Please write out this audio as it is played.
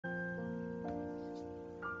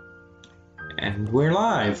And we're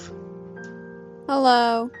live.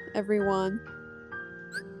 Hello, everyone.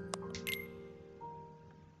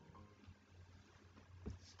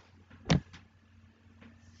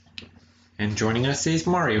 And joining us is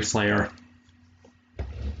Mario Slayer.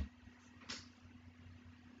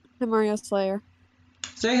 I'm Mario Slayer.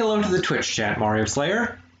 Say hello to the Twitch chat, Mario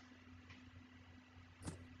Slayer.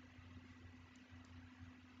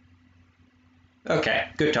 Okay,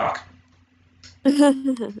 good talk.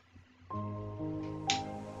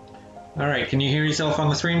 Alright, can you hear yourself on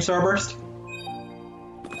the stream, Starburst?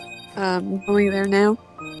 Going there now.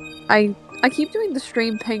 I keep doing the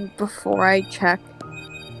stream ping before I check.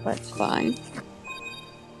 That's fine.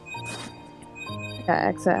 I gotta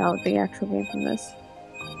exit out the actual game from this.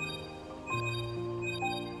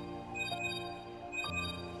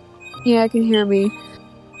 Yeah, I can hear me.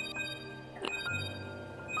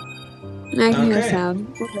 I can hear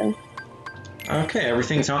sound. Okay. Okay,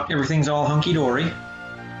 everything's all hunky dory.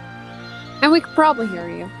 And we can probably hear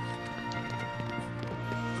you.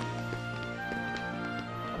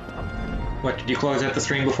 What, did you close out the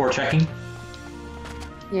stream before checking?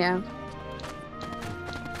 Yeah.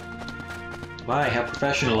 Why, how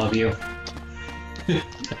professional of you.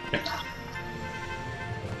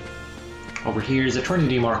 Over here is a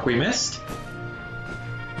Trinity mark we missed.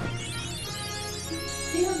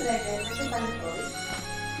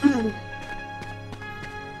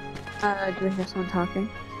 Do we hear someone talking?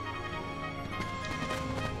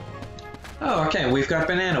 Oh, okay, we've got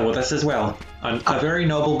Banana with us as well. A very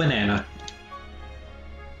noble banana.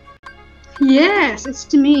 Yes, it's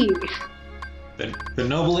to me. The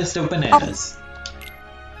noblest of bananas.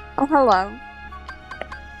 Oh, hello.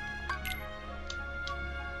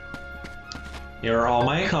 Here are all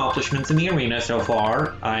my accomplishments in the arena so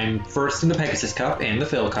far. I'm first in the Pegasus Cup and the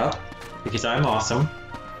Phil Cup, because I'm awesome.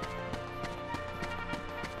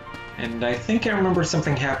 And I think I remember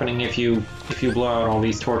something happening if you blow out all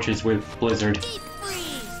these torches with Blizzard.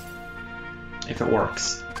 If it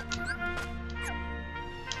works.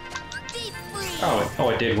 Oh,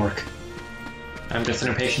 it did work. I'm just an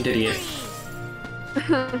impatient idiot.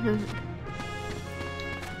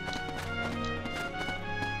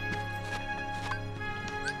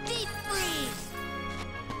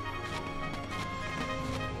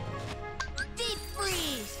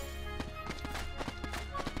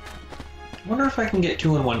 I wonder if I can get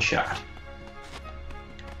two in one shot.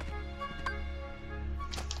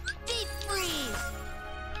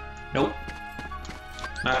 Nope.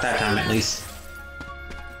 Not that time, at least.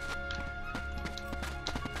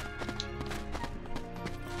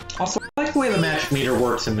 Also, I like the way the magic meter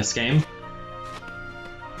works in this game.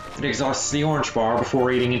 It exhausts the orange bar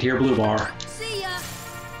before eating into your blue bar. See ya.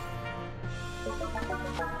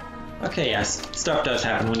 Okay, yes, stuff does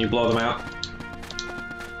happen when you blow them out.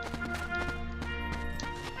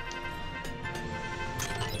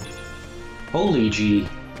 Holy G.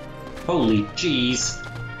 Holy G's.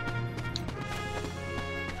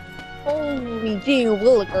 Holy gee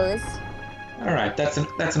willikers. Alright,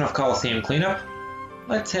 that's enough Coliseum cleanup.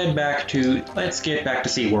 Let's get back to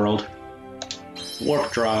SeaWorld.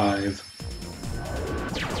 Warp Drive.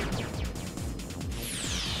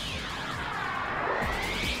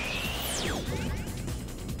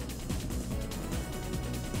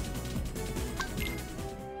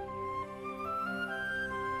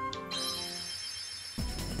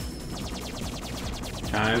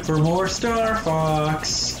 Time for more Star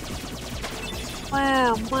Fox.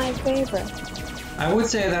 Wow, my favorite. I would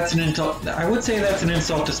say that's an insult. I would say that's an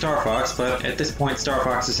insult to Star Fox, but at this point, Star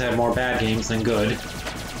Fox has had more bad games than good.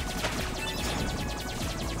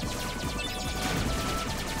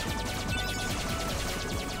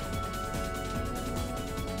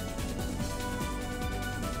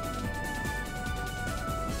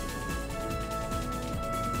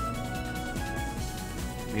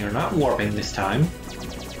 We are not warping this time.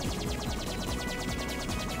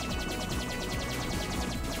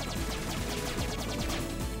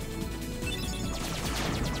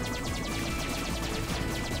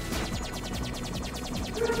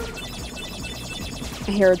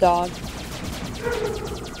 I hear a dog.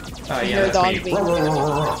 Oh yeah, Your that's dog me. being- Roar, roar, roar,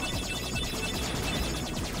 roar, roar.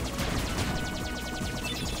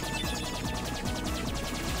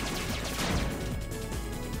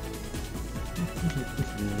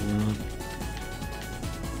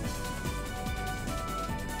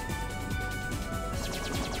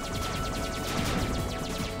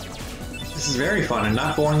 This is very fun and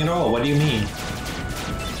not boring at all. What do you mean?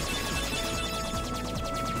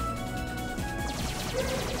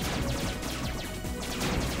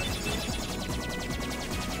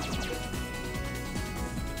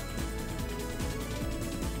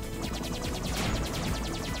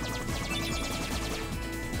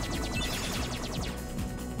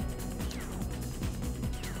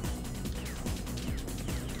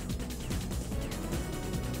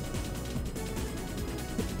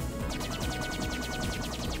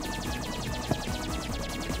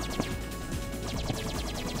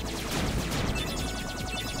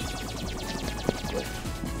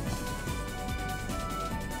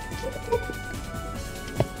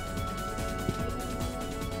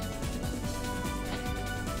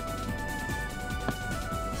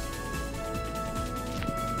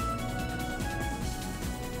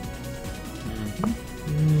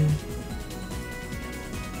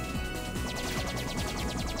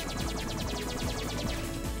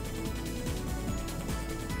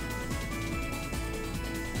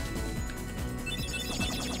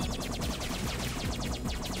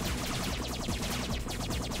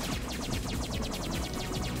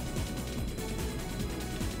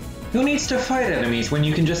 Who needs to fight enemies when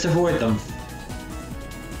you can just avoid them?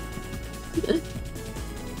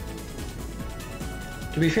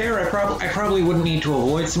 To be fair, I probably wouldn't need to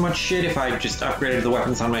avoid so much shit if I just upgraded the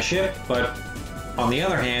weapons on my ship, but on the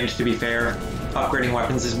other hand, to be fair, upgrading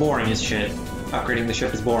weapons is boring as shit. Upgrading the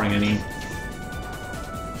ship is boring, I mean.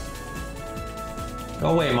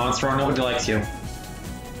 Go away, monster, nobody likes you.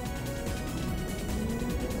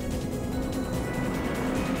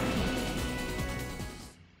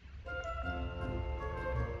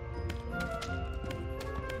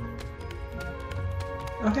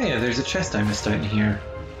 Oh hey, there's a chest I missed out in here.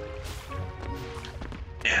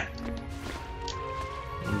 Yeah.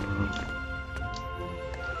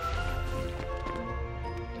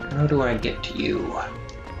 How do I get to you?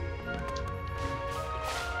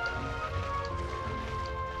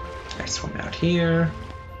 I swim out here.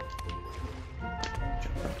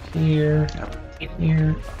 Jump up here, out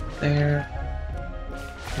here, up there.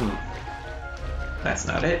 That's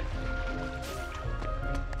not it.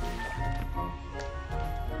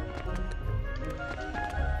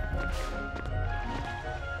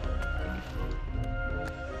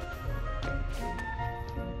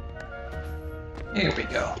 Here we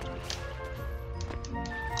go.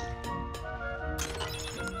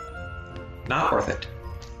 Not worth it.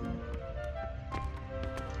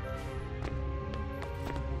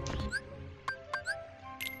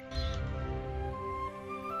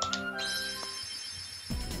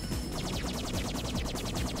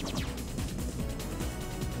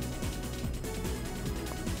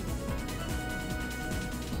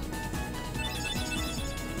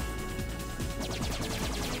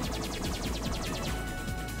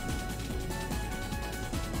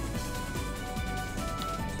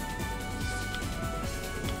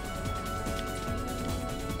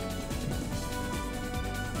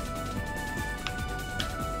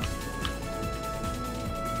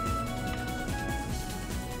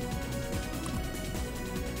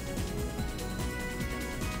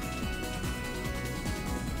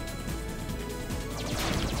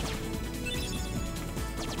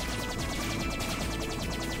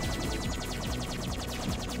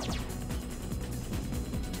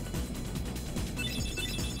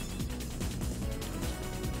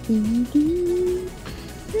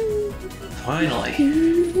 Finally.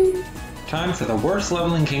 Time for the worst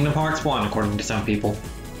level in Kingdom Hearts 1, according to some people.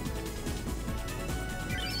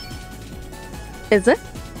 Is it?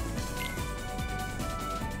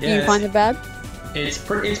 Yeah, Do you find it bad? It's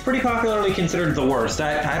pretty popularly considered the worst.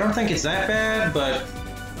 I don't think it's that bad, but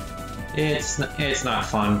it's not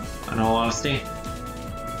fun, in all honesty.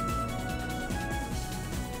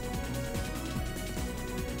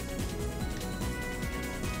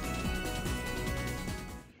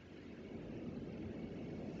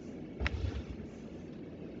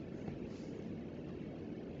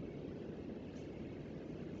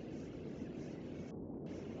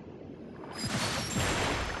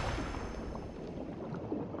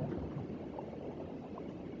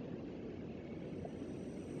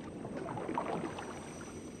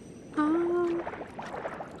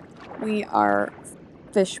 We are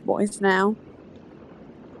fish boys now.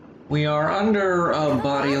 We are under a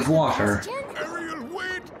body of water. Ariel,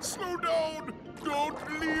 wait! Slow down!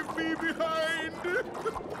 Don't leave me behind!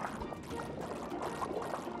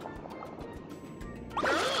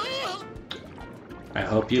 I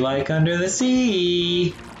hope you like Under the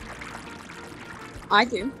Sea. I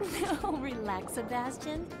do. Oh, relax,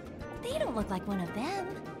 Sebastian. They don't look like one of them.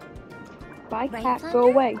 Bye, Right, cat. Thunder? Go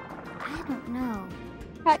away. I don't know.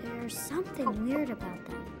 Cat. There's something weird about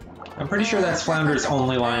them. I'm pretty sure that's Flounder's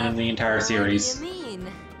only line in the entire series. What do you mean?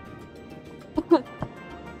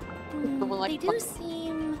 Someone like They do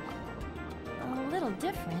seem a little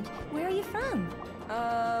different. Where are you from?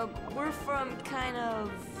 We're from kind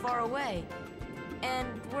of far away. And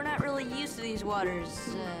we're not really used to these waters.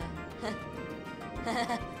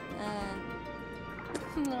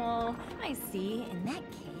 Oh, I see. In that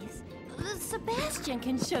case, Sebastian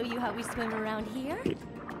can show you how we swim around here.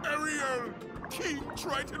 Ariel! King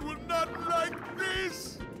Triton will not like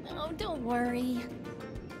this! Oh, don't worry.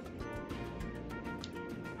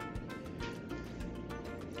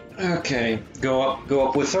 Okay, go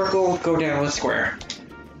up with circle, go down with square.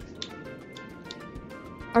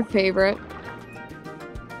 Our favorite.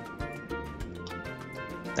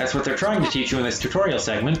 That's what they're trying to teach you in this tutorial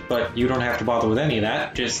segment, but you don't have to bother with any of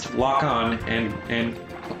that. Just lock on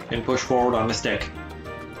and push forward on the stick.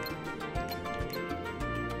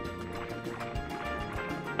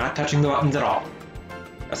 Not touching the buttons at all.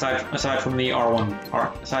 Aside from the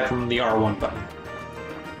R1 button.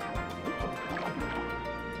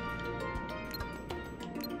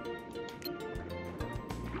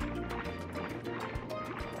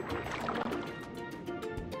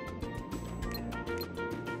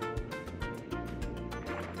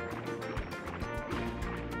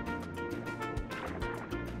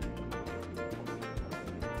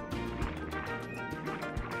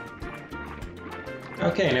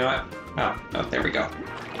 Okay, now oh, there we go.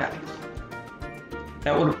 Yeah.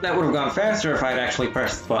 That would have gone faster if I'd actually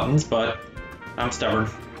pressed the buttons, but I'm stubborn.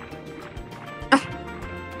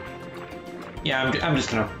 Yeah, I'm just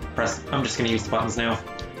gonna use the buttons now.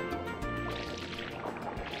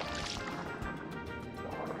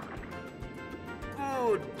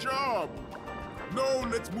 Good job. Now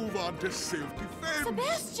let's move on to self-defense.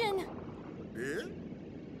 Sebastian! Eh?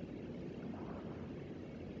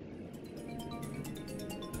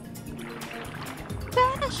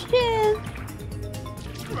 Sebastian!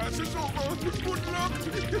 Class is over. Good luck.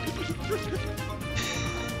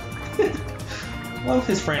 Love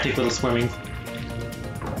his frantic little swimming.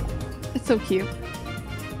 It's so cute.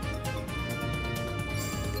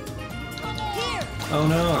 Here! Oh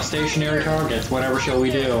no, stationary targets. Whatever shall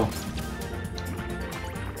we do?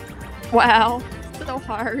 Wow, so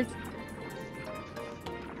hard.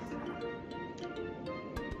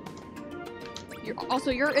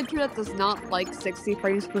 Your internet does not like 60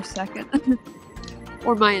 frames per second.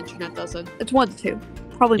 Or my internet doesn't. It's 1 to 2.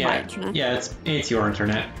 Probably my internet. Yeah, it's your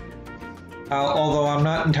internet. Although I'm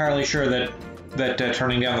not entirely sure that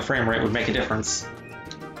turning down the frame rate would make a difference.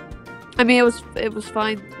 I mean, it was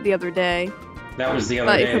fine the other day. That was the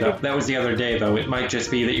other day, though. That was the other day, though. It might just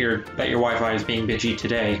be that your Wi-Fi is being bitchy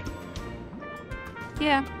today.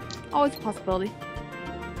 Yeah, always a possibility.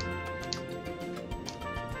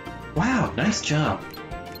 Wow, nice job.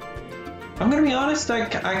 I'm gonna be honest, I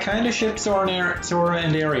kind of shipped Sora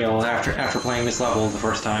and Ariel after playing this level the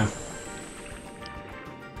first time.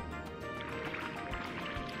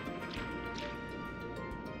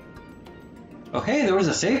 Oh hey, there was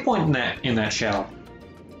a save point in that shell.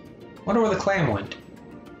 Wonder where the clam went.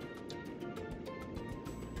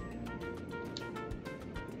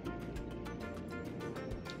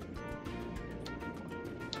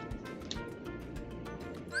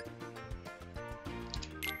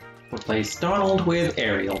 Replace Donald with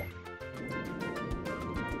Ariel.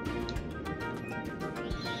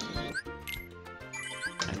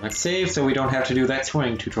 And let's save so we don't have to do that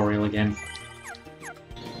swimming tutorial again.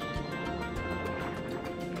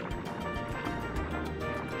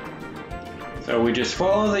 So we just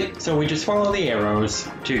follow the arrows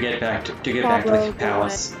to get back to the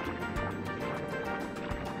palace.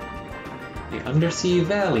 The undersea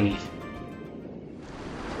valley.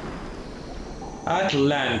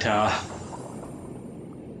 Atlanta.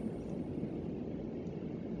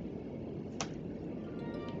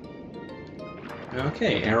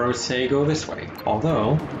 Okay, arrows say go this way.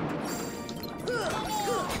 Although,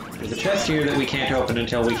 there's a chest here that we can't open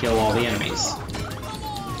until we kill all the enemies.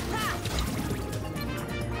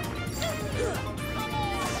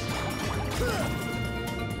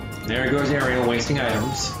 There goes Ariel wasting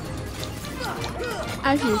items.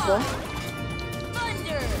 As usual.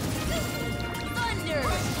 Thunder! Thunder!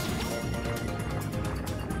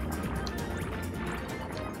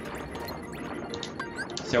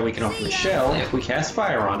 So we can open the shell if we cast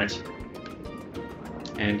fire on it.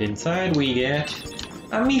 And inside we get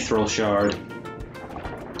a mithril shard.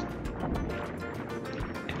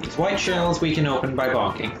 And these white shells we can open by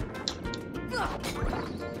bonking.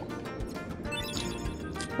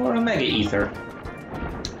 Or a mega ether.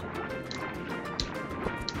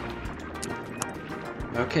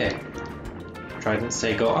 Okay. Trident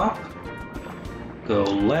say go up. Go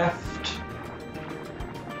left.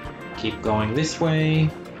 Keep going this way.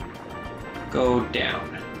 Go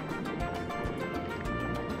down.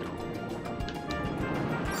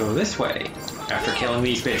 Go this way after killing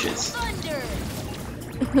these bitches. Thunder!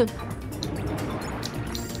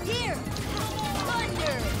 Here!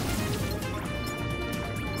 Thunder!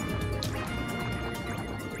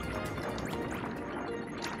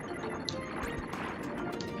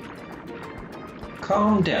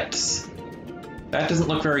 Calm depths. That doesn't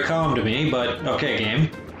look very calm to me, but okay, game.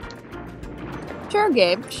 Sure,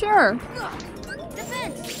 Gabe. Sure.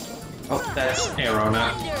 Defense! Oh, that's arrow,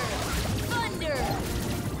 not. Thunder! Thunder!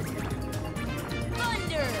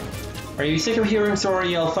 Thunder! Are you sick of hearing Sora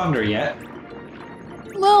yell thunder yet?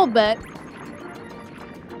 A little bit.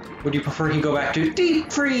 Would you prefer he go back to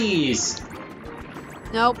deep freeze?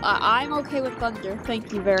 Nope. I'm okay with thunder.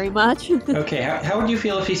 Thank you very much. Okay, how would you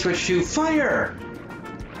feel if he switched to fire?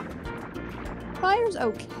 Fire's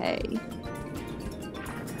okay.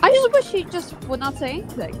 I just wish he just would not say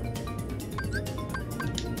anything.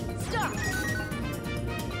 Stop!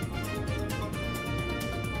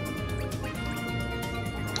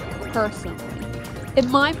 Personally. In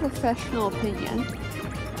my professional opinion.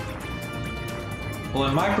 Well,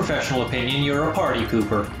 in my professional opinion, you're a party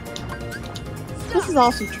pooper. This is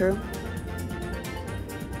also true.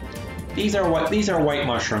 These are white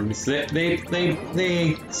mushrooms.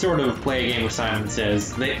 They sort of play a game of Simon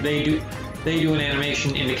Says. They do an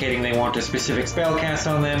animation indicating they want a specific spell cast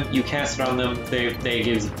on them. You cast it on them. They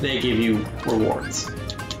give you rewards.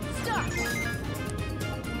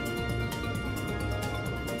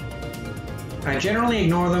 I generally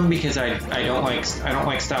ignore them because I don't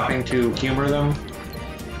like stopping to humor them.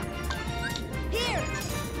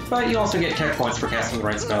 But you also get tech points for casting the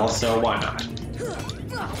right spell, so why not?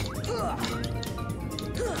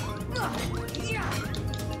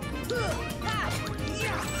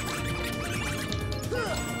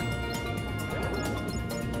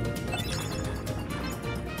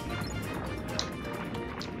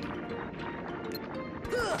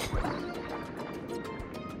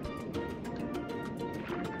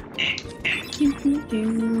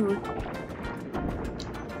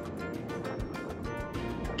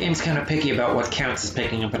 Game's kind of picky about what counts as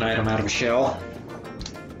picking up an item out of a shell.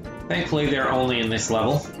 Thankfully, they're only in this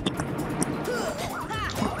level.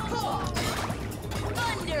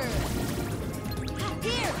 Thunder!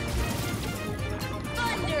 Here!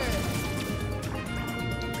 Thunder!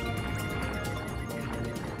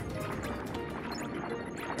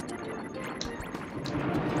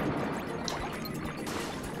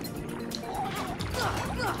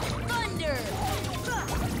 Thunder!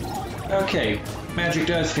 Okay, magic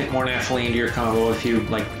does fit more naturally into your combo if you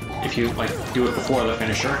do it before the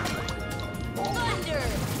finisher. Thunder!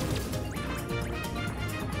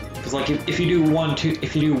 Because if you do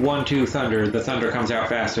 1-2 thunder, the thunder comes out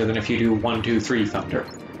faster than if you do 1-2-3 thunder.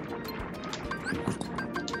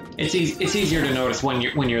 It's easier to notice when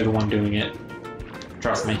you're the one doing it.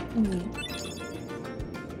 Trust me.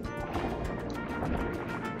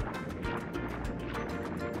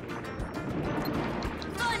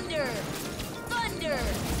 Thunder! Thunder!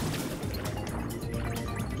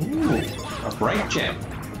 Ooh, a bright gem.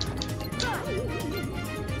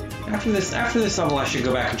 After this level, I should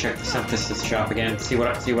go back and check the synthesis shop again. See what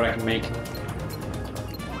I can make.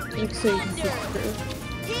 You can see through.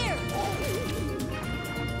 Here!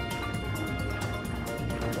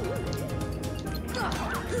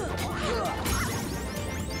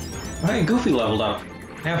 Hey, Goofy leveled up.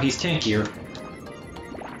 Now he's tankier.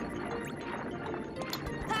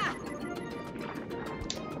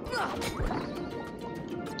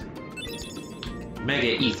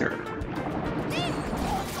 Mega Ether.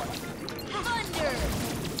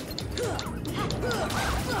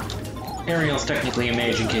 Ariel's technically a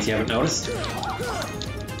mage in case you haven't noticed.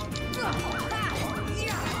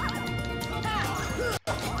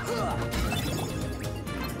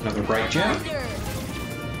 Another bright gem.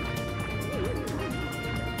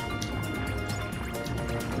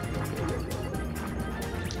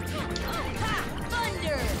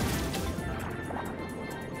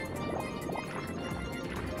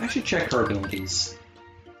 I should check her abilities.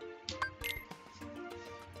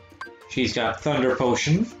 She's got Thunder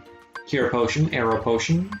Potion, Cure Potion, Arrow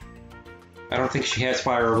Potion. I don't think she has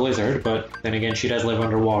Fire or Blizzard, but then again, she does live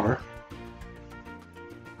underwater.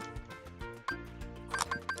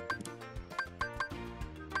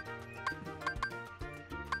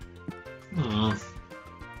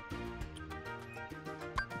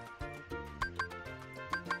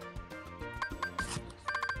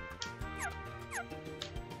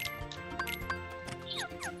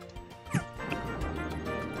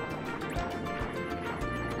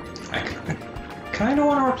 I kind of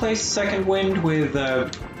want to replace Second Wind with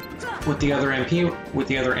the other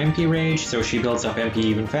MP rage, so she builds up MP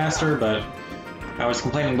even faster. But I was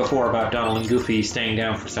complaining before about Donald and Goofy staying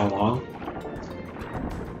down for so long,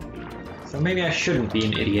 so maybe I shouldn't be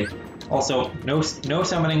an idiot. Also, no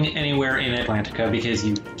summoning anywhere in Atlantica because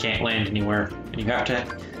you can't land anywhere, and you have to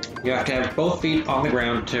have both feet on the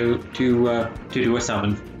ground to do a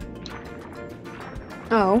summon.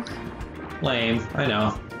 Oh. Lame, I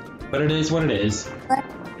know. But it is what it is.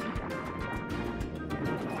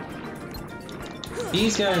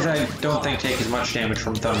 These guys I don't think take as much damage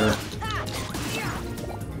from thunder.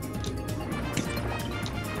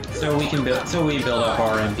 So we build up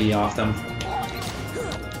our MP off them.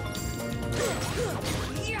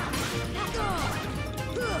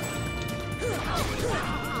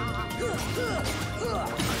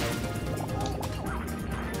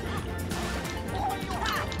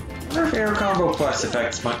 I wonder if Air Combo Plus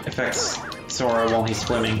affects Sora while he's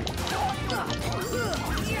swimming.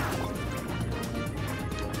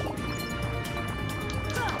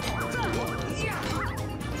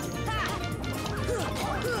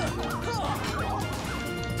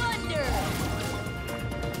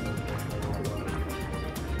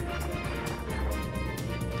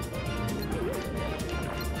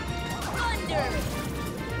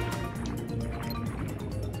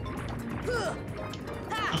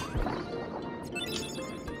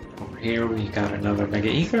 here we got another Mega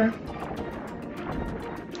Ether.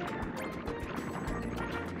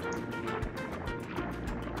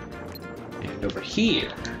 And over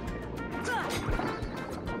here.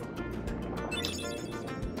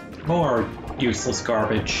 More useless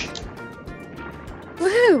garbage.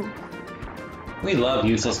 Woohoo! We love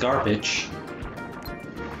useless garbage.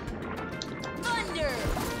 Thunder!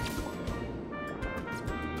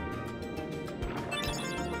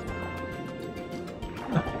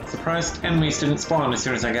 Surprised enemies didn't spawn as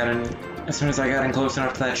soon as I got in close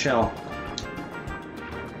enough to that shell.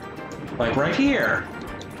 Like right here.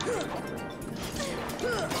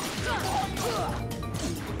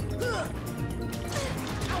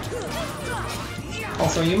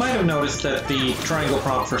 Also, you might have noticed that the triangle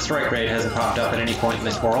prompt for strike rate hasn't popped up at any point in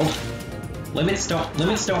this world. Limits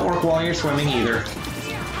don't work while you're swimming either.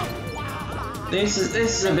 This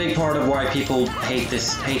is a big part of why people hate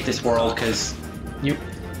this world, because you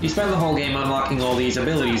spend the whole game unlocking all these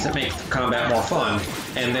abilities that make combat more fun,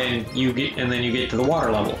 and then you get to the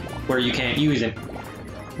water level where you can't use it,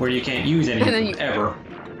 any ever.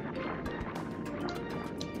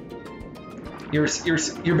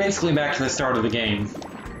 You're basically back to the start of the game.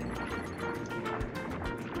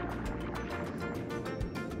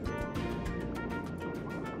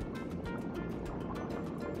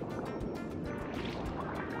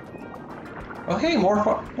 Oh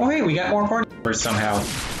hey, we got more party members somehow.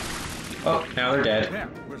 Oh, now they're dead.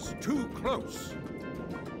 That was too close.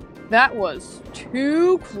 That was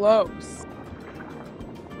too close.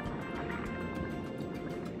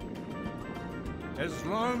 As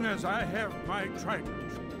long as I have my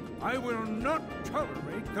trident, I will not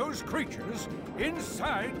tolerate those creatures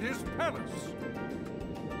inside this palace.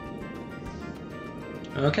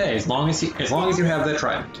 Okay, as long as you have the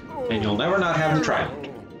trident, and you'll never not have the trident.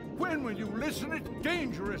 When will you listen? It's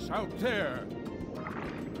dangerous out there.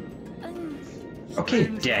 Okay,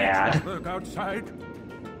 Strange Dad. creatures lurk outside.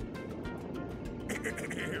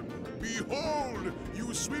 Behold,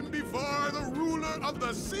 you swim before the ruler of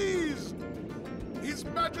the seas, His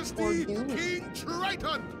Majesty King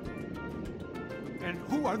Triton. And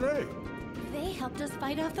who are they? They helped us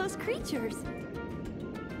fight off those creatures.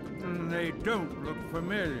 They don't look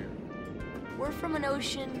familiar. We're from an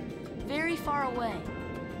ocean very far away.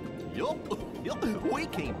 Yup, we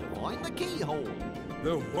came to find the keyhole.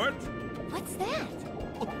 The what? What's that?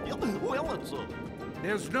 Well, it's a...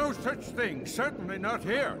 There's no such thing, certainly not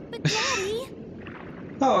here. But Daddy!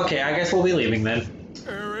 Oh, okay, I guess we'll be leaving then.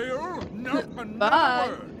 Ariel, not Bye.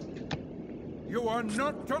 another word. You are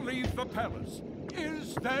not to leave the palace.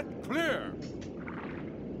 Is that clear?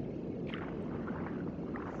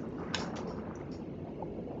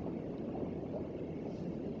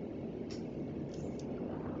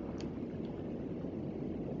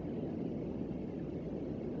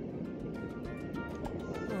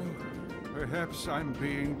 Perhaps I'm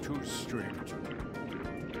being too strict.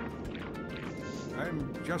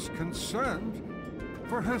 I'm just concerned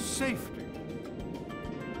for her safety.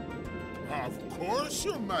 Of course,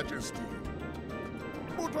 Your Majesty.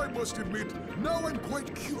 But I must admit, now I'm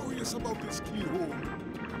quite curious about this keyhole.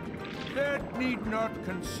 That need not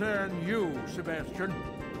concern you, Sebastian.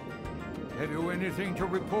 Have you anything to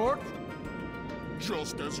report?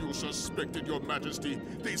 Just as you suspected, Your Majesty,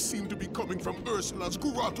 they seem to be coming from Ursula's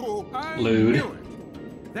grotto. I Lewd. knew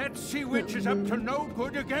it. That sea witch is up to no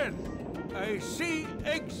good again. A sea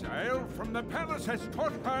exile from the palace has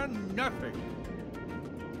taught her nothing.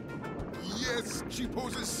 Yes, she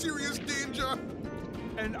poses serious danger.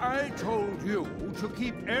 And I told you to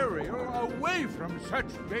keep Ariel away from such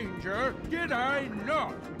danger, did I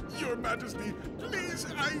not? Your Majesty, please,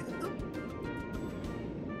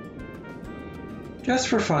 Just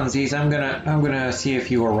for funsies, I'm gonna see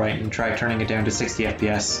if you were right and try turning it down to 60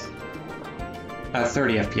 FPS.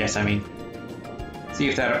 30 FPS, I mean. See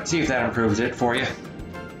if that improves it for you.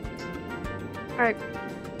 Alright.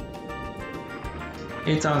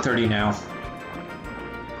 It's on 30 now.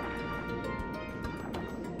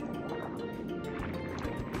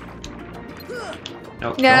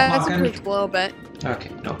 Nope, Yeah, don't it's lock on. improved a little bit. Okay,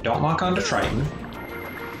 no, don't lock onto Triton.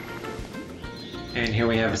 And here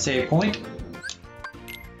we have a save point.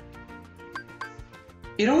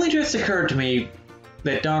 It only just occurred to me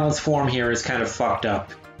that Donald's form here is kind of fucked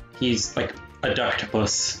up. He's like a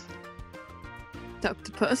ductopus.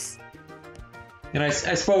 Octopus. And I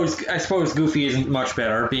suppose Goofy isn't much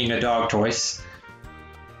better, being a dog choice.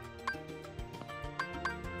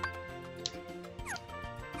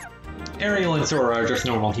 Ariel and Sora are just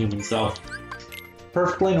normal humans, though.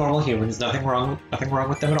 Perfectly normal humans, nothing wrong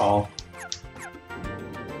with them at all.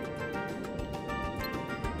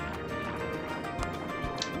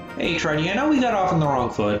 Hey, Triddy, I know we got off on the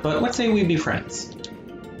wrong foot, but let's say we be friends.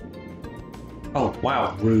 Oh,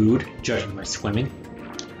 wow, rude, judging my swimming.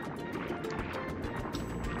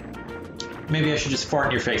 Maybe I should just fart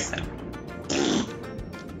in your face then.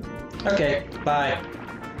 Okay, bye.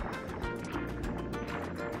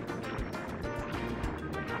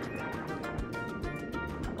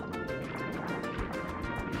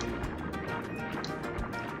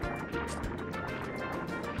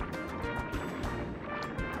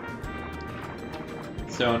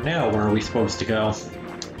 So now where are we supposed to go?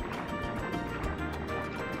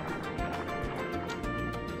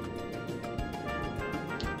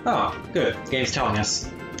 Oh, good. The game's telling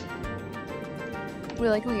us. We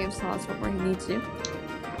like when games tell us what he needs to.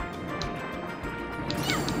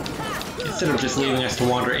 Instead of just leaving us to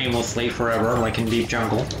wander aimlessly forever, like in Deep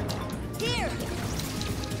Jungle. Here!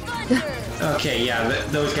 Thunder! Okay, yeah,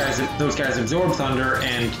 those guys absorb thunder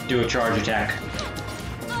and do a charge attack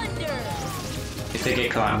Thunder! if they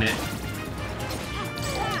get caught in it.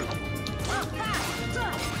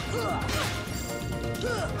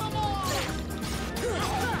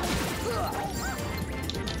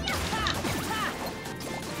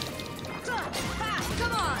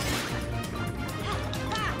 Come on!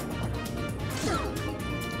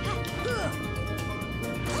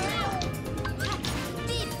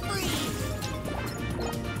 Deep freeze!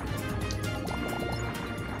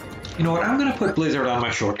 You know what, I'm gonna put Blizzard on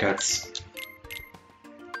my shortcuts.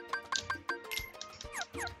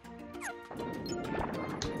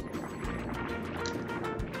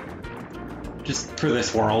 Just for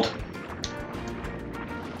this world.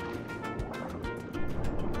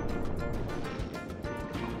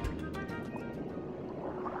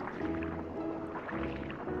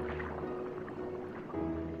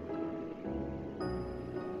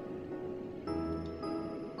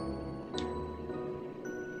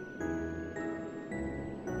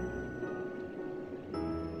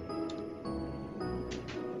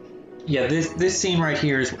 Yeah, this scene right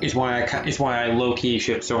here is why I low-key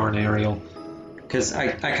ship Sora and Ariel, because I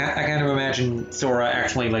kind of imagine Sora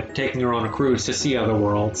actually like taking her on a cruise to see other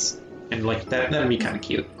worlds, and like that'd be kind of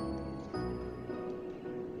cute.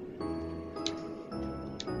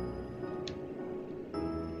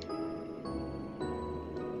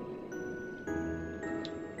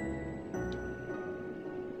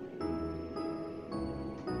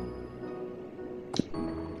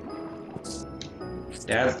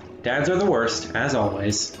 Dads are the worst, as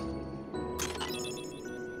always.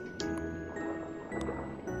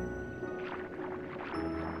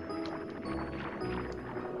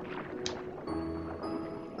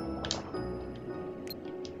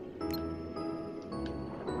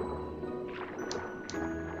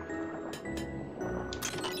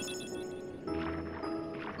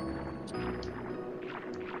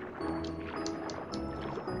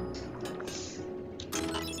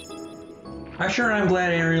 I sure am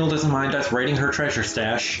glad Ariel doesn't mind us raiding her treasure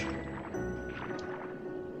stash.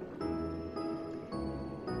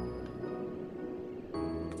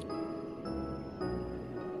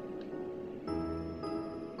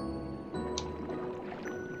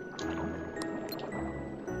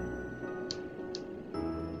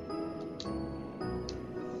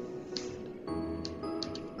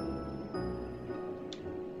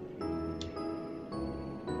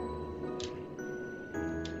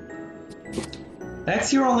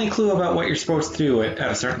 That's your only clue about what you're supposed to do at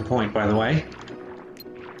a certain point, by the way.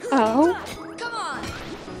 Oh. Come on!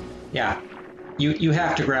 Yeah, you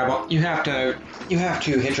have to grab you have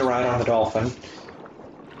to hitch a ride on the dolphin,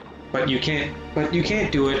 but you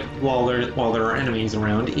can't do it while there are enemies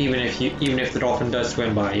around, even if the dolphin does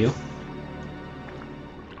swim by you.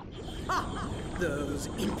 Ha! Those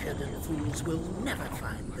impudent fools will never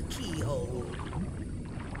find the keyhole.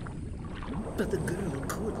 But the girl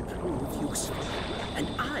could prove useful, and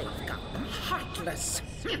I've got the Heartless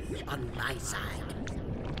on my side.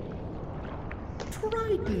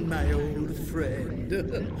 Triton, my old friend,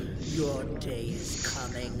 your day's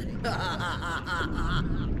coming.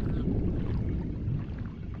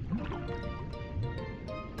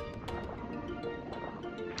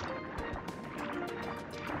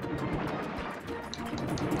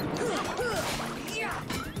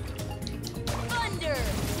 Thunder!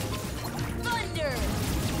 Thunder!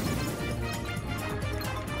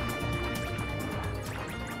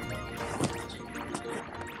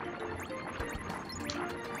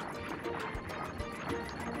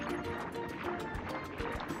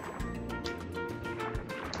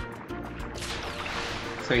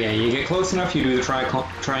 So yeah, you get close enough, you do the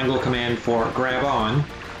triangle command for grab on,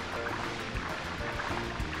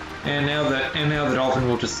 and now the dolphin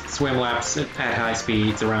will just swim laps at high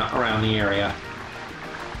speeds around the area.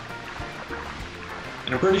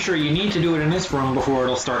 And I'm pretty sure you need to do it in this room before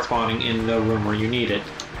it'll start spawning in the room where you need it.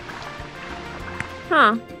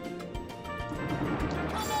 Huh.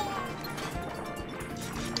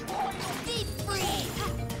 Deep freeze!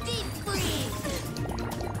 Deep freeze!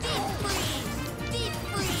 Deep freeze! Deep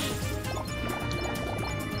freeze!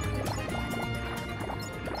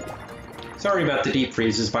 Sorry about the deep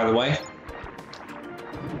freezes, by the way.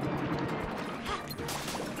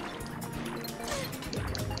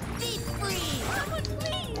 Deep freeze! Someone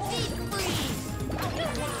please! Deep freeze!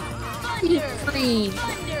 Deep Thunder! freeze.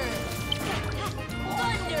 Thunder!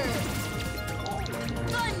 Thunder!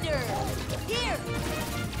 Thunder! Here!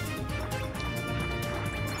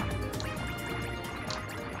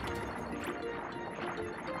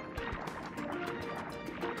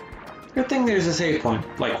 Good thing there's a save point,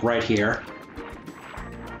 like right here.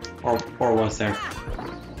 Or was there?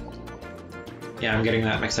 Yeah, I'm getting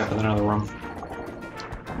that mixed up with another room.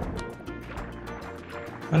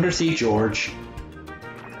 Undersea George.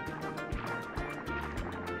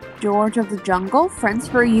 George of the Jungle, friends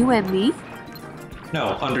for you and me. No,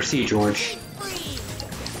 Undersea George. Freeze!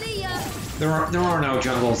 See ya! There are no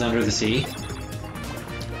jungles under the sea.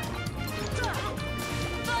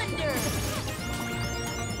 Thunder!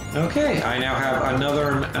 Okay, I now have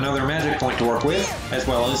another magic point to work with, as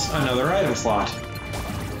well as another item slot.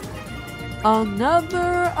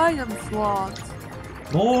 Another item slot.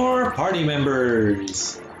 More party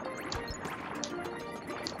members!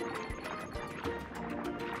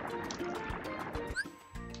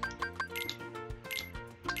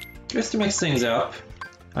 Just to mix things up,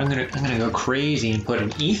 I'm gonna go crazy and put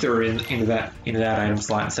an ether into that item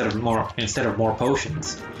slot instead of more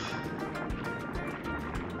potions.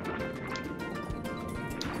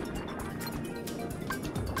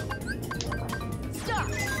 Stop!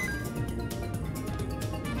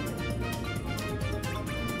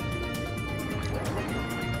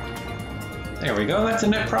 There we go. That's a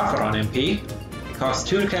net profit on MP. It costs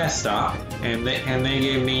 2 to cast stop, and they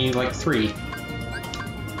gave me like 3.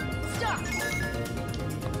 Stop!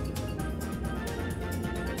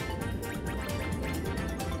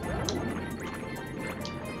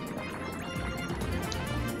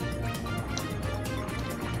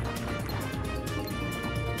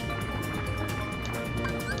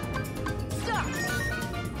 Stop!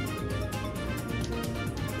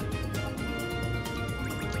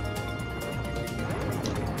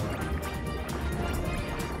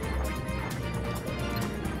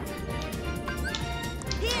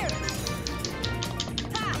 Here!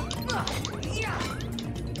 Ha! Yeah!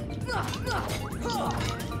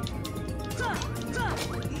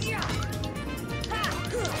 Yeah!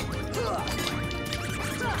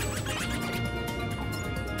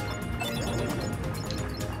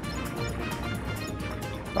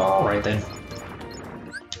 All right then.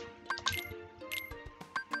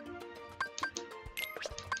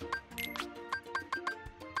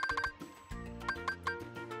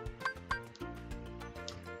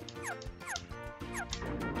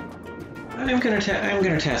 I'm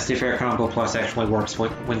gonna test if Air Combo Plus actually works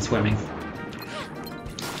when swimming.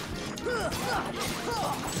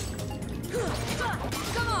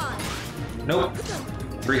 Come on! Nope.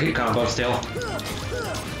 3-hit combo still. Deep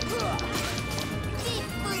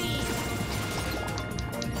freeze!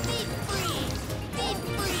 Deep freeze! Deep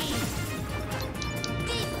freeze!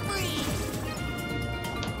 Deep freeze!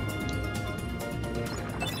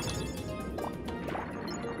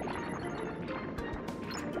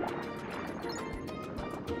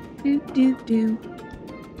 Do.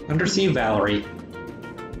 Undersea Valerie.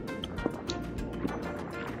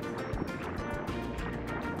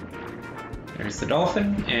 There's the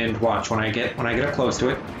dolphin, and watch when I get up close to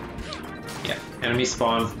it. Yeah, enemy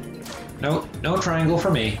spawn. No triangle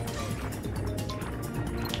for me.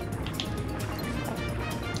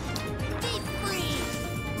 Deep freeze!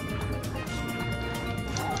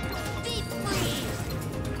 Deep freeze!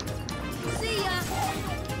 See ya!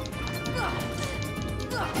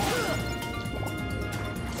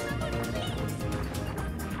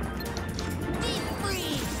 Deep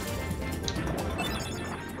freeze!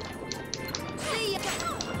 See ya!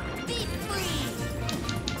 Deep freeze!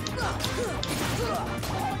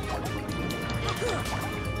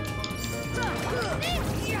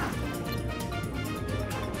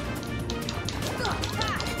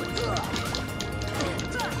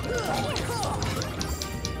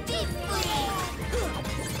 Deep freeze!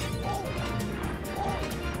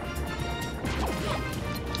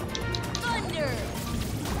 Thunder!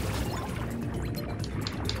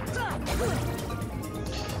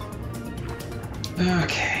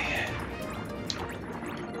 Okay.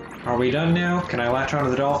 Are we done now? Can I latch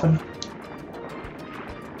onto the dolphin?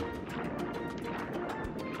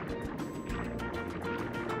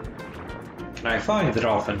 I find the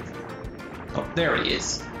dolphin? Oh, there he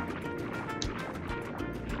is.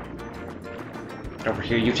 Get over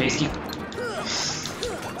here, you tasty.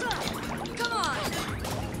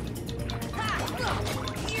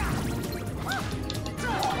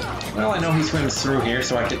 Well, I know he swims through here,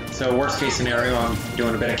 so worst case scenario, I'm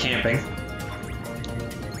doing a bit of camping.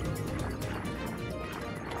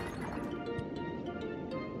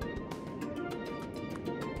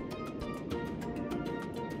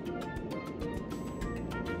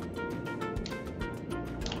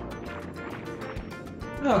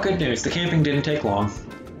 Oh, good news. The camping didn't take long.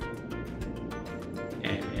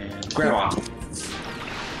 And grab on.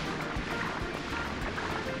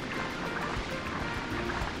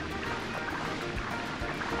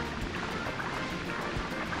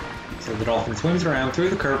 So the dolphin swims around through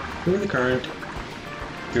the current,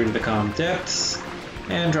 through to the calm depths,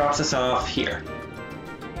 and drops us off here.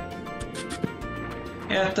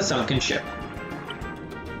 At the sunken ship.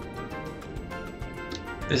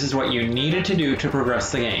 This is what you needed to do to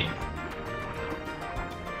progress the game.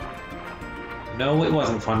 No, it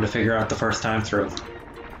wasn't fun to figure out the first time through.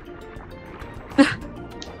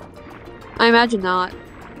 I imagine not.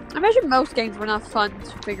 I imagine most games were not fun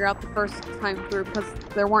to figure out the first time through because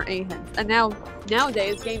there weren't any hints. And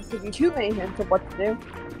nowadays games give you too many hints of what to do.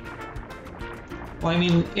 Well, I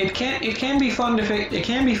mean, it can be fun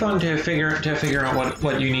to figure out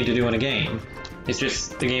what you need to do in a game. It's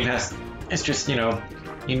just the game has. It's just, you know,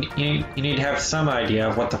 you need to have some idea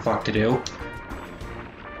of what the fuck to do.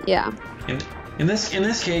 Yeah. In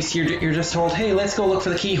this case, you're just told, hey, let's go look for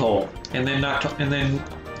the keyhole, and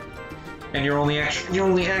your only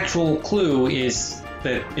actual clue is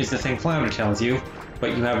the thing Flounder tells you,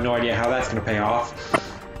 but you have no idea how that's going to pay off.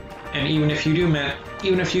 And even if you do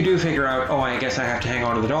figure out, oh, I guess I have to hang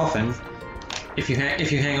on to the dolphin, if you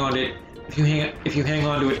hang on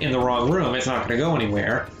to it in the wrong room, it's not going to go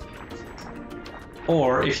anywhere.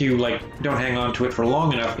 Or if you don't hang on to it for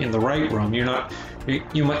long enough in the right room, you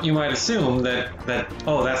might assume that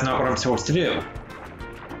oh, that's not what I'm supposed to do.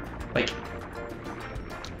 Like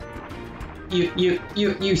you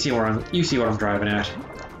see what I'm driving at.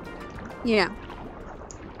 Yeah.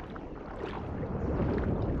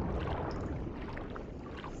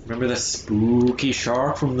 Remember the spooky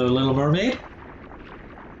shark from The Little Mermaid?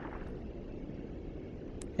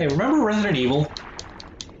 Hey, remember Resident Evil?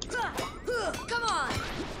 Come on.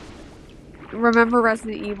 Remember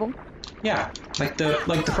Resident Evil? Yeah, like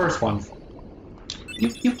the first one.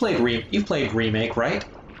 You played Remake, right?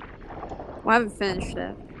 Well, I haven't finished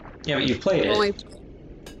it. Yeah, but you've played it.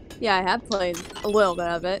 Yeah, I have played a little bit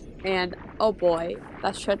of it, and oh boy,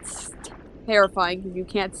 that shit's terrifying because you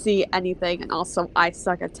can't see anything, and also I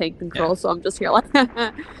suck at tank control, yeah. So I'm just here like.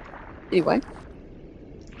 Anyway.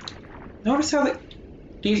 Notice how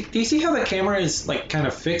do you see how the camera is kind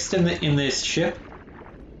of fixed in this ship?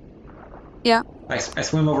 Yeah. I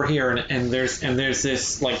swim over here and there's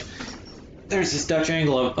this there's this Dutch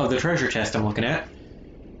angle of the treasure chest I'm looking at.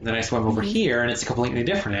 And then I swim over here and it's a completely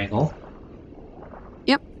different angle.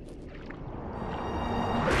 Yep.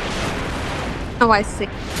 Oh, I see.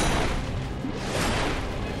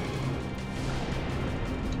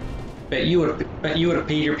 Bet you would have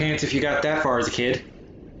peed your pants if you got that far as a kid.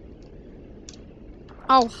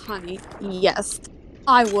 Oh, honey, yes.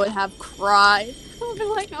 I would have cried. I would be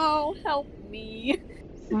like, oh, help me.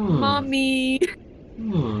 Mommy.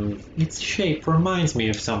 Its shape reminds me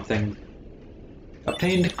of something. A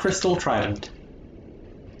painted crystal trident.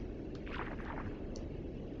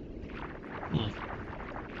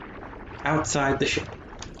 Outside the ship.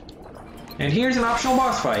 And here's an optional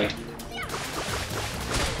boss fight.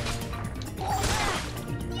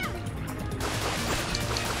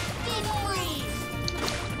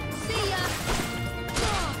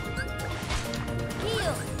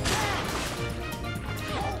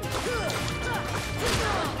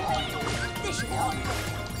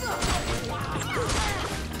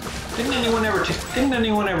 Didn't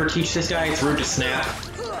anyone ever teach this guy it's rude to snap?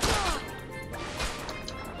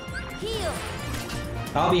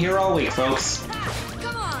 I'll be here all week, folks.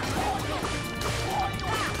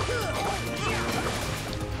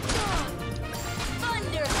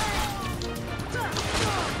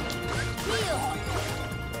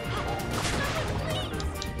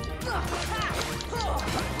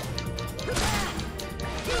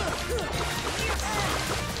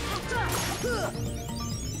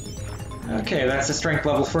 Okay, that's the strength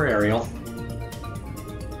level for Ariel.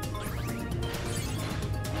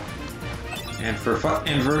 And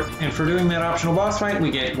for doing that optional boss fight,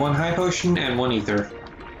 we get 1 high potion and 1 ether.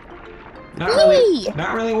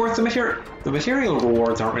 Not really worth the material. The material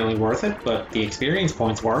rewards aren't really worth it, but the experience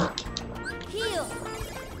points were.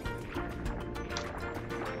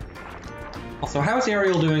 Also, how's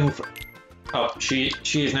Ariel doing? Oh, she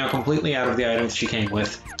is now completely out of the items she came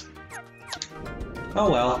with. Oh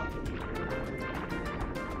well.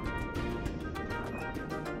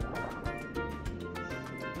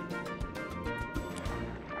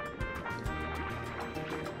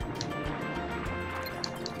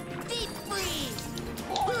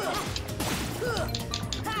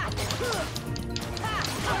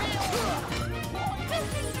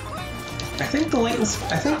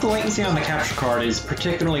 I think the latency on the capture card is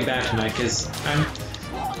particularly bad tonight because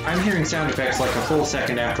I'm hearing sound effects like a full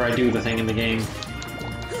second after I do the thing in the game.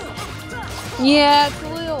 Yeah, it's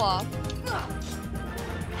a little off.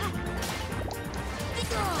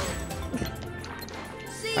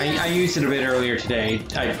 I used it a bit earlier today.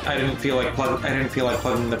 I didn't feel like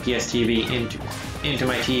plugging the PSTV into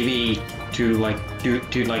my TV to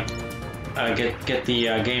get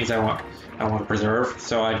the games I want to preserve.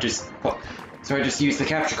 So I just used the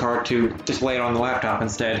capture card to display it on the laptop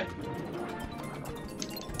instead.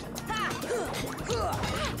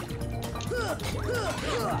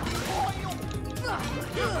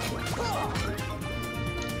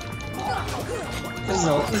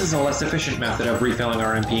 This is a less efficient method of refilling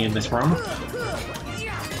our MP in this room.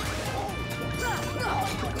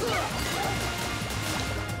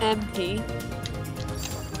 MP.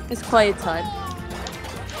 It's quiet time.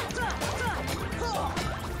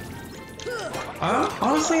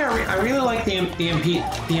 Honestly, I really like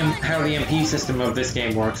how the MP system of this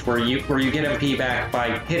game works, where you get MP back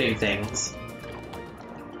by hitting things.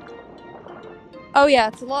 Oh yeah,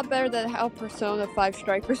 it's a lot better than how Persona 5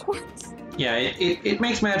 Strikers works. Yeah, it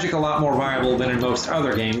makes magic a lot more viable than in most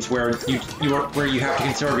other games, where you have to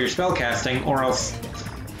conserve your spellcasting, or else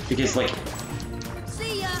because like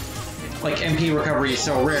MP recovery is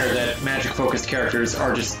so rare that magic-focused characters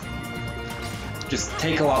are just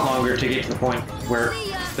take a lot longer to get to the point where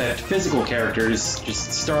that physical characters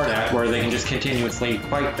just start at, where they can just continuously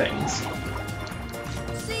fight things.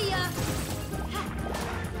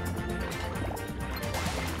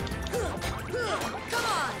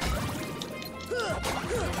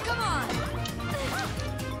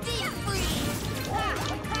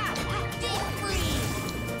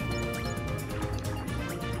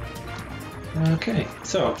 Okay,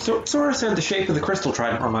 so Sora said the shape of the crystal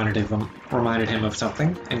trident reminded him of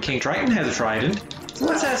something, and King Triton has a trident, so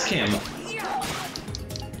let's ask him.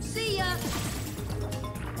 See ya.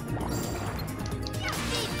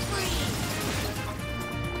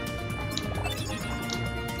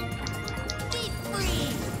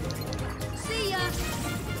 See ya.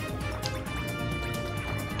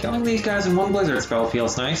 Killing these guys in one blizzard spell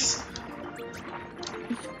feels nice.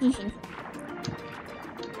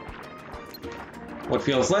 What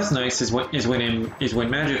feels less nice is when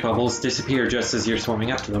magic bubbles disappear just as you're swimming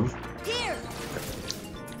up to them. Here.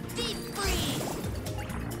 Deep freeze.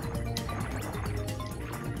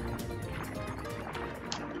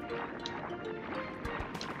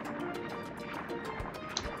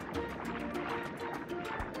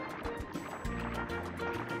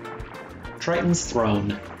 Triton's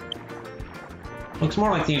throne. Looks more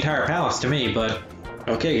like the entire palace to me, but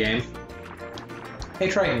okay, game. Hey,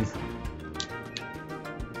 Triton.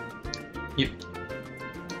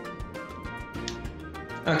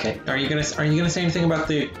 Okay, are you gonna say anything about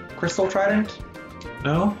the crystal trident?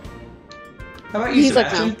 No? How about you,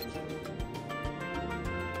 Sebastian? Like, no.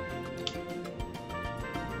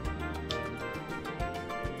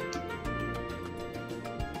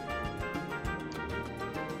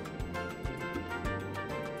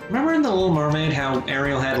 Remember in The Little Mermaid how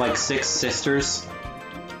Ariel had like 6 sisters?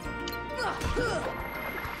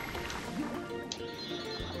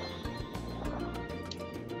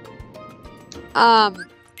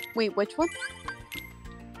 Wait, which one?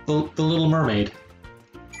 The Little Mermaid.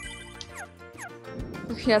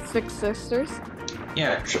 She has 6 sisters?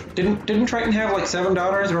 Yeah, didn't Triton have like 7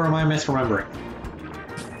 daughters, or am I misremembering?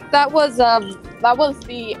 That was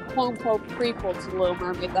the quote-unquote prequel to Little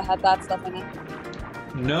Mermaid that had that stuff in it.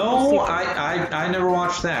 No, I never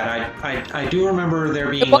watched that. I do remember there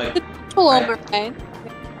being like Little Mermaid.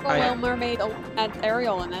 Little Mermaid had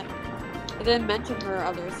Ariel in it. It didn't mention her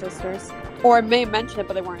other sisters. Or it may mention it,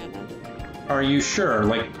 but they weren't in it. Are you sure?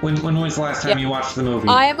 Like, when was the last time you watched the movie?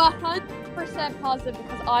 I am 100% positive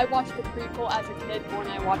because I watched the prequel as a kid more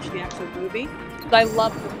than I watched the actual movie. But I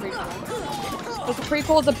love the prequel. Because the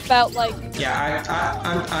prequel is about like. Yeah,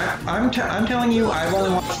 I'm telling you, I've only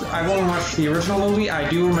watched the original movie. I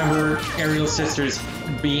do remember Ariel's sisters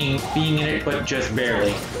being in it, but just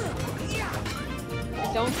barely.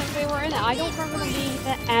 don't think they were in it. I don't remember them being in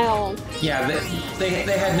it at all. Yeah,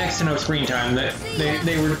 they had next to no screen time.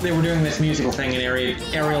 They were doing this musical thing, and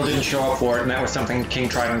Ariel didn't show up for it, and that was something King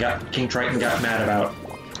Triton got mad about.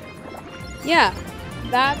 Yeah,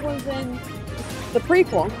 that was in the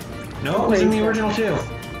prequel. No, it was in the original too.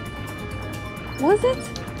 Was it?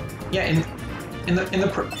 Yeah, in the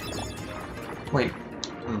wait.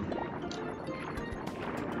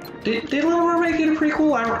 Did Little Mermaid get a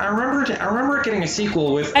prequel? I remember it getting a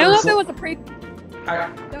sequel with. I don't Ursula. know if it was a prequel. I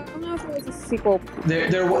don't know if it was a sequel.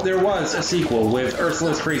 There was a sequel with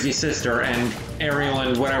Ursula's crazy sister and Ariel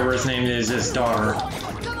and whatever his name is, his daughter.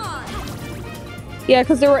 Yeah,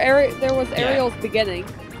 because there was Ariel's beginning.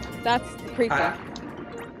 That's the prequel.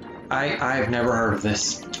 I've never heard of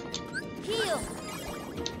this.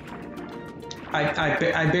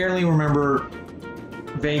 I barely remember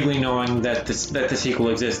vaguely knowing that the sequel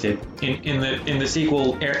existed. In the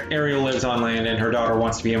sequel, Ariel lives on land and her daughter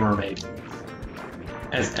wants to be a mermaid.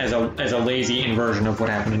 As a lazy inversion of what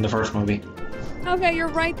happened in the first movie. Okay, you're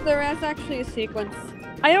right. There is actually a sequence.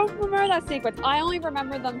 I don't remember that sequence. I only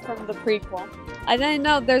remember them from the prequel. I didn't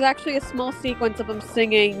know there's actually a small sequence of them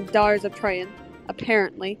singing "Daughters of Triton."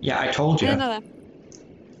 Apparently. Yeah, I told you. I didn't know that.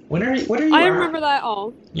 When are you? I remember that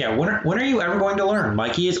all. Yeah, when are you ever going to learn?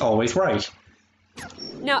 Mikey is always right.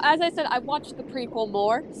 Now, as I said, I watched the prequel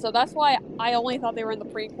more, so that's why I only thought they were in the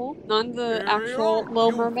prequel, not in the actual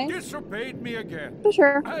Little Mermaid. You disobeyed me again. For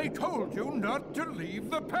sure. I told you not to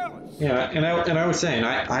leave the palace. Yeah, and I was saying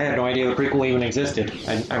I had no idea the prequel even existed.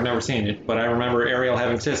 I've never seen it, but I remember Ariel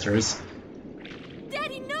having sisters.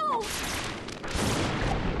 Daddy, no!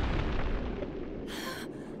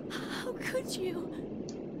 How could you?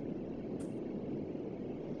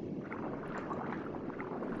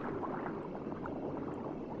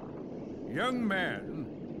 Young man,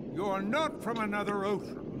 you're not from another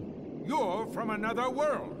ocean. You're from another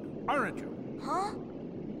world, aren't you? Huh?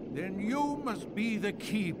 Then you must be the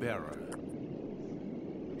key bearer.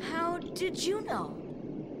 How did you know?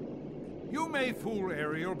 You may fool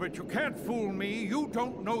Ariel, but you can't fool me. You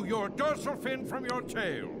don't know your dorsal fin from your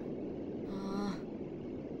tail.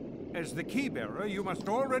 As the key bearer, you must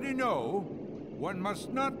already know one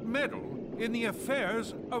must not meddle in the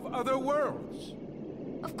affairs of other worlds.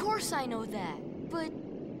 Of course I know that, but...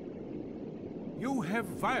 You have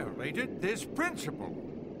violated this principle.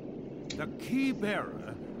 The key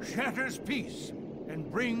bearer shatters peace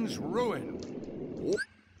and brings ruin.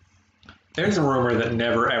 There's a rumor that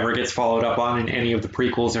never ever gets followed up on in any of the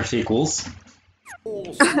prequels or sequels.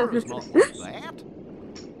 Oh, sorry's not like that.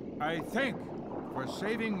 I thank you for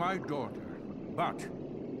saving my daughter, but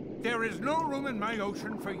there is no room in my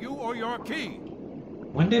ocean for you or your key.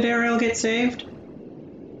 When did Ariel get saved?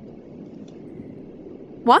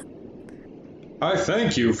 What? I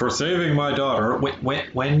thank you for saving my daughter.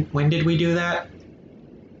 When did we do that?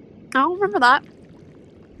 I don't remember that.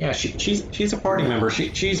 Yeah, she's a party member.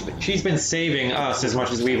 She's been saving us as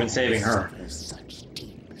much as we've been saving her. Such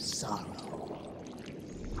deep sorrow.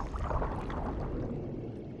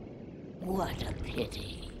 What a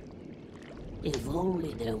pity. If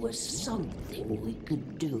only there was something we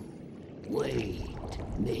could do. Wait,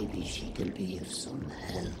 maybe she can be of some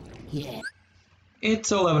help. Yeah.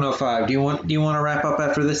 It's 11:05. Do you want to wrap up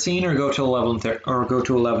after this scene, or go to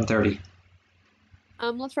 11:30?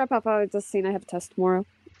 Let's wrap up out this scene. I have a test tomorrow.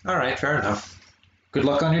 All right, fair enough. Good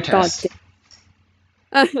luck on your test.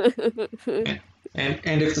 and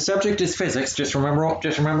if the subject is physics, just remember what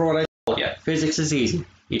I told you. Physics is easy.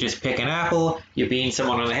 You just pick an apple, you beam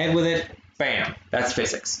someone on the head with it, bam, that's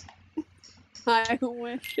physics. I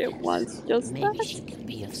wish it was just Maybe that. she can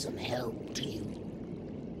be of some help to you.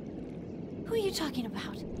 Who are you talking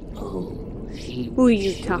about? Oh, she Who are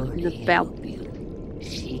you would talking surely about? help you.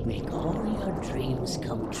 She'd make all your dreams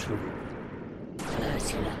come true.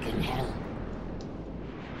 Ursula can help.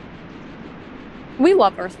 We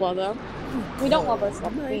love Ursula, though. We don't love Ursula.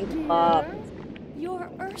 We love. You're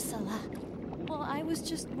Ursula. Well, I was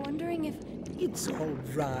just wondering if... It's all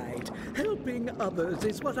right. Helping others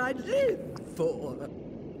is what I live for.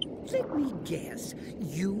 Let me guess.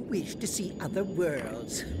 You wish to see other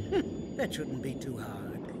worlds. That shouldn't be too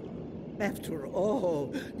hard. After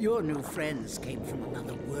all, your new friends came from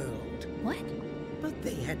another world. What? But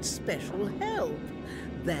they had special help.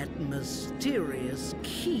 That mysterious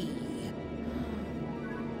key.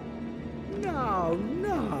 Now,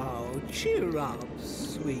 cheer up,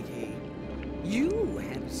 sweetie. You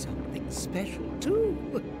have something special, too.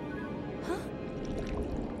 Huh?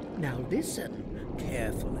 Now listen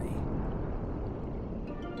carefully.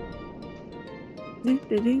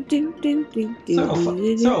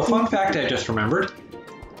 So, fun fact I just remembered.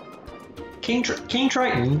 King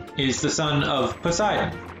Triton is the son of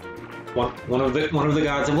Poseidon, one of the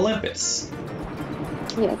gods of Olympus.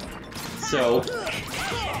 Yes. So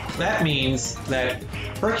that means that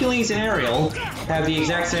Hercules and Ariel have the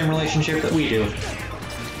exact same relationship that we do.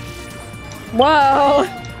 Whoa!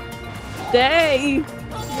 Dang!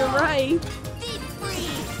 You're right.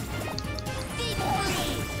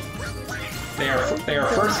 They are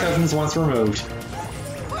first cousins once removed.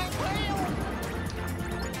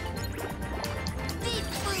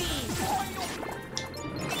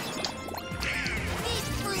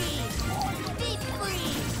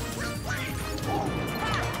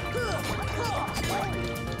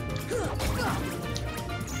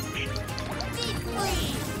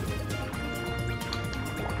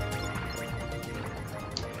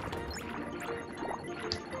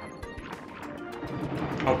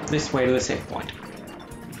 Oh, this way to the save point.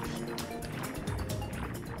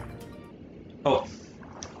 Oh.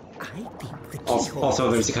 I think the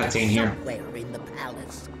Also, there's a cutscene here. Somewhere in the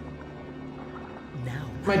palace. Now,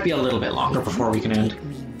 Might be a little bit longer before we can end. take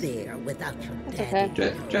me there without your That's daddy.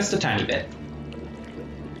 okay. Just a tiny bit.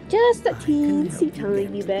 Just a I can help teensy you tiny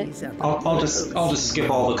get to bit. these other I'll just worlds.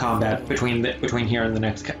 skip all the combat between here and the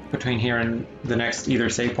next either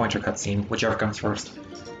save point or cutscene, whichever comes first.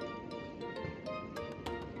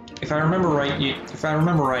 If I remember right,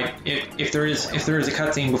 if there is a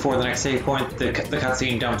cutscene before the next save point, the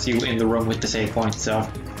cutscene dumps you in the room with the save point. So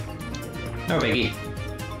no biggie.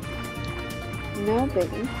 No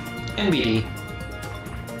biggie. NBD.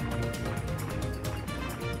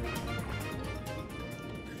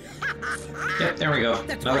 Yep, there we go.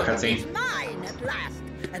 That's Another why cutscene. it's mine at last,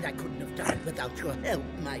 and I couldn't have done it without your help,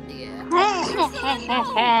 my dear.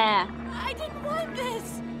 I didn't want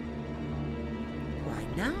this. Why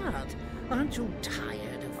not? Aren't you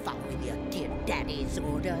tired of following your dear daddy's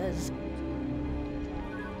orders?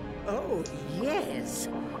 Oh, yes.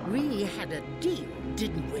 We had a deal,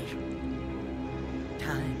 didn't we?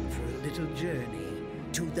 Time for a little journey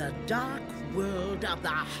to the dark world of the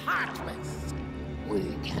Heartless.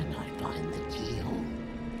 We cannot find the keyhole.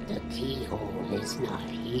 The keyhole is not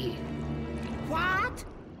here. What?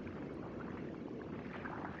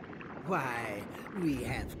 Why, we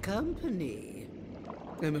have company.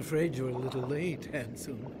 I'm afraid you're a little late,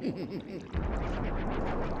 handsome.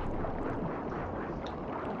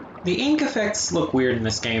 The ink effects look weird in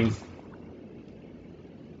this game.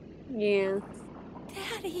 Yeah.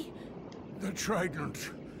 Daddy. The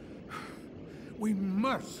trident. We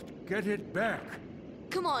must get it back.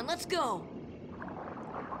 Come on, let's go.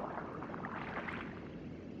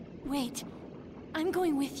 Wait. I'm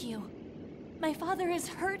going with you. My father is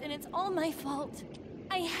hurt and it's all my fault.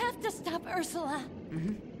 I have to stop Ursula.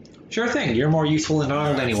 Sure thing. You're more useful than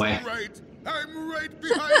Arnold anyway. That's right. I'm right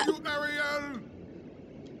behind you, Ariel.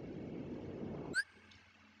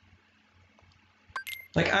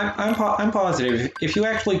 Like I'm positive if you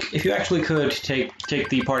actually could take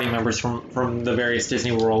the party members from the various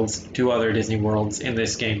Disney worlds to other Disney worlds in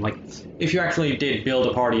this game, like if you actually did build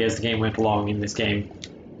a party as the game went along in this game,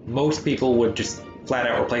 most people would just flat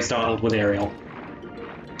out replace Donald with Ariel.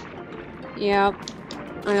 Yeah.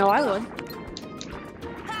 I know I would.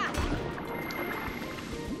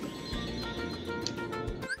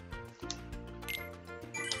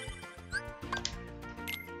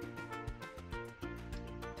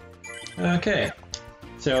 Okay,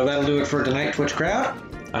 so that'll do it for tonight, Twitch crowd.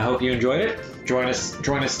 I hope you enjoyed it. Join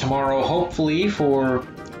us tomorrow, hopefully, on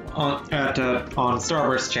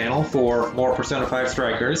Starburst channel for more Persona 5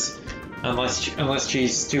 Strikers, unless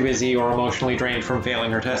she's too busy or emotionally drained from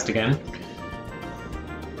failing her test again.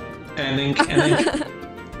 And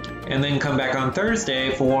then come back on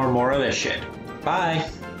Thursday for more of this shit. Bye.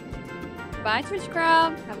 Bye, Twitch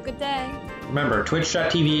crowd. Have a good day. Remember,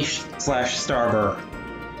 twitch.tv/Starbur.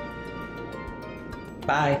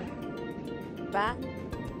 Bye. Bye.